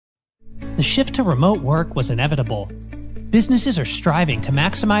The shift to remote work was inevitable. Businesses are striving to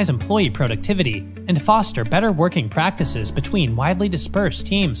maximize employee productivity and foster better working practices between widely dispersed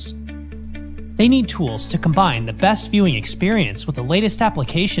teams. They need tools to combine the best viewing experience with the latest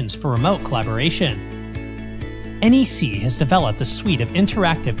applications for remote collaboration. NEC has developed a suite of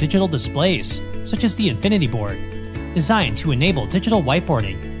interactive digital displays, such as the Infinity Board, designed to enable digital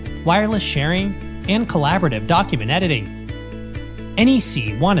whiteboarding, wireless sharing, and collaborative document editing.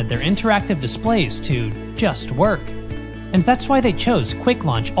 NEC wanted their interactive displays to just work, and that's why they chose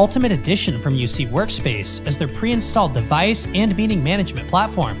Quicklaunch Ultimate Edition from UC Workspace as their pre-installed device and meeting management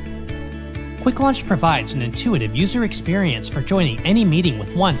platform. Quicklaunch provides an intuitive user experience for joining any meeting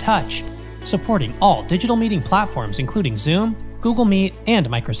with one touch, supporting all digital meeting platforms including Zoom, Google Meet, and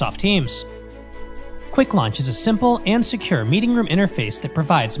Microsoft Teams. Quicklaunch is a simple and secure meeting room interface that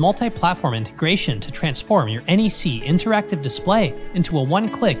provides multi-platform integration to transform your NEC interactive display into a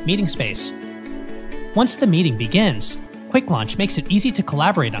one-click meeting space. Once the meeting begins, Quicklaunch makes it easy to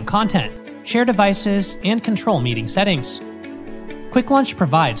collaborate on content, share devices, and control meeting settings. Quicklaunch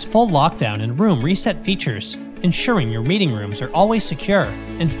provides full lockdown and room reset features, ensuring your meeting rooms are always secure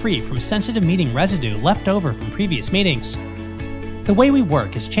and free from sensitive meeting residue left over from previous meetings. The way we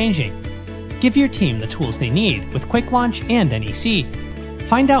work is changing. Give your team the tools they need with Quicklaunch and NEC.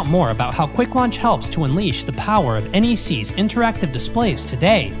 Find out more about how Quicklaunch helps to unleash the power of NEC's interactive displays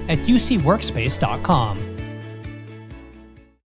today at ucworkspace.com.